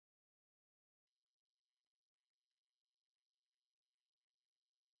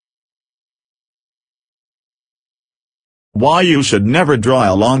Why you should never dry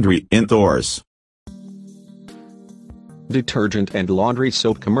laundry indoors. Detergent and laundry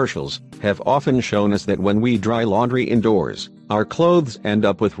soap commercials have often shown us that when we dry laundry indoors, our clothes end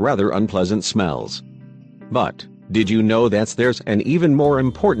up with rather unpleasant smells. But, did you know that there's an even more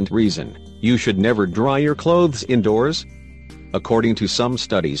important reason you should never dry your clothes indoors? According to some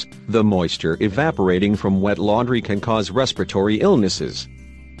studies, the moisture evaporating from wet laundry can cause respiratory illnesses.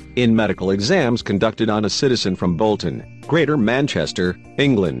 In medical exams conducted on a citizen from Bolton, Greater Manchester,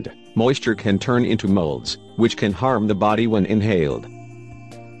 England, moisture can turn into molds, which can harm the body when inhaled.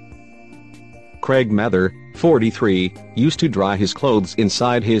 Craig Mather, 43, used to dry his clothes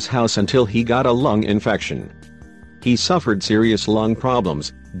inside his house until he got a lung infection. He suffered serious lung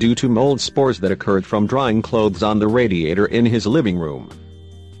problems due to mold spores that occurred from drying clothes on the radiator in his living room.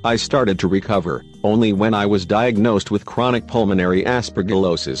 I started to recover only when I was diagnosed with chronic pulmonary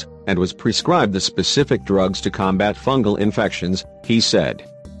aspergillosis and was prescribed the specific drugs to combat fungal infections, he said.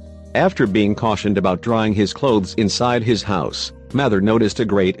 After being cautioned about drying his clothes inside his house, Mather noticed a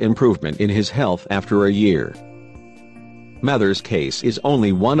great improvement in his health after a year. Mather's case is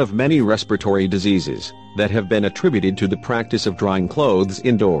only one of many respiratory diseases that have been attributed to the practice of drying clothes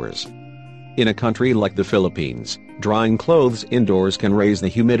indoors. In a country like the Philippines, drying clothes indoors can raise the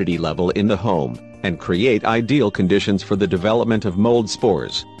humidity level in the home and create ideal conditions for the development of mold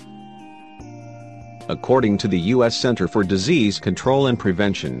spores. According to the U.S. Center for Disease Control and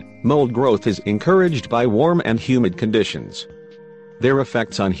Prevention, mold growth is encouraged by warm and humid conditions. Their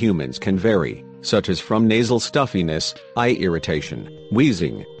effects on humans can vary, such as from nasal stuffiness, eye irritation,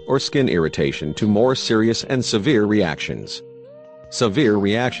 wheezing, or skin irritation to more serious and severe reactions. Severe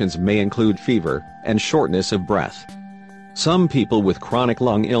reactions may include fever and shortness of breath. Some people with chronic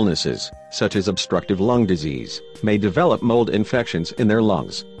lung illnesses, such as obstructive lung disease, may develop mold infections in their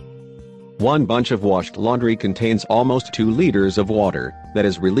lungs. One bunch of washed laundry contains almost 2 liters of water that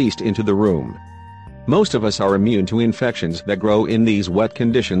is released into the room. Most of us are immune to infections that grow in these wet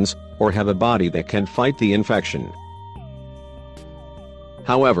conditions, or have a body that can fight the infection.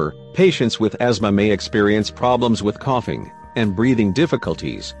 However, patients with asthma may experience problems with coughing and breathing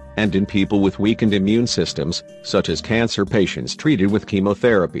difficulties, and in people with weakened immune systems, such as cancer patients treated with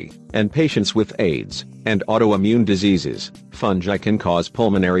chemotherapy, and patients with AIDS and autoimmune diseases, fungi can cause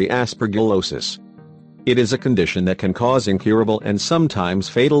pulmonary aspergillosis. It is a condition that can cause incurable and sometimes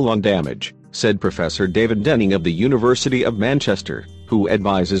fatal lung damage, said Professor David Denning of the University of Manchester, who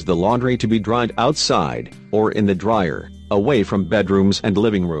advises the laundry to be dried outside, or in the dryer, away from bedrooms and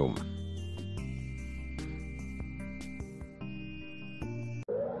living room.